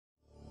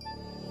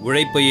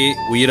உழைப்பையே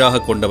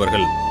உயிராக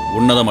கொண்டவர்கள்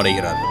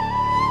உன்னதமடைகிறார்கள்.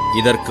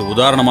 இதற்கு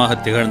உதாரணமாக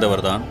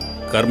திகழ்ந்தவர்தான்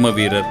கர்ம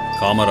வீரர்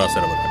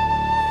காமராசர் அவர்கள்.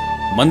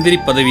 மந்திரி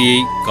பதவியை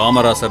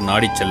காமராசர்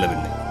நாடிச்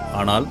செல்லவில்லை.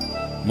 ஆனால்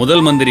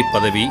முதல் மந்திரி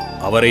பதவி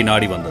அவரை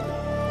நாடி வந்தது.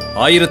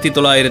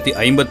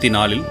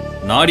 1954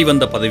 நாடி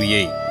வந்த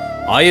பதவியை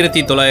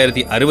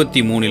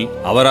 1963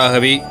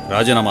 அவராகவே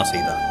ராஜினாமா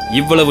செய்தார்.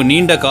 இவ்வளவு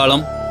நீண்ட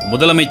காலம்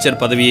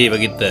முதலமைச்சர் பதவியை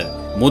வகித்த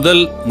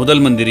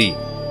முதல் மந்திரி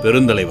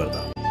பெருந்தலைவர்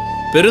தான்.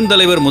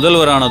 பெருந்தலைவர்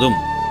முதல்வரானதும்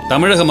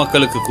தமிழக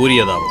மக்களுக்கு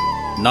கூறியதாவது: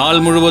 நாள்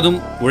முழுவதும்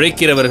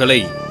உழைக்கிறவர்களை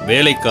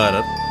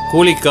வேலைக்காரர்,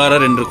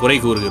 கூலிக்காரர் என்று குறை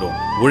கூறுகிறோம்.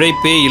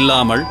 உழைப்பே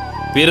இல்லாமல்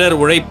பிறர்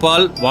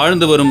உழைப்பால்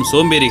வாழ்ந்து வரும்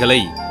சோம்பேறிகளை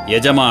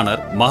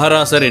எஜமானர்,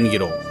 மகாராசர்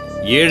என்கிறோம்.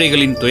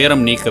 ஏழைகளின்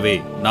துயரம் நீக்கவே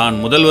நான்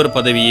முதல்வர்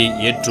பதவியை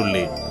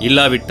ஏற்றுள்ளேன்.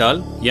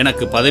 இல்லாவிட்டால்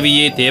எனக்கு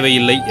பதவியே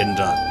தேவையில்லை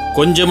என்றார்.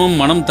 கொஞ்சமும்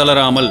மனம்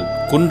தளராமல்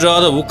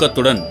குன்றாத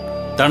ஊக்கத்துடன்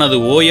தனது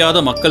ஓயாத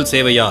மக்கள்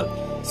சேவையால்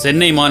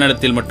சென்னை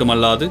மாநிலத்தில்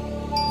மட்டுமல்லாது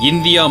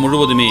இந்தியா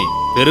முழுவதுமே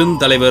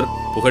பெருந்தலைவர்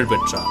புகழ்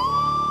பெற்றார்.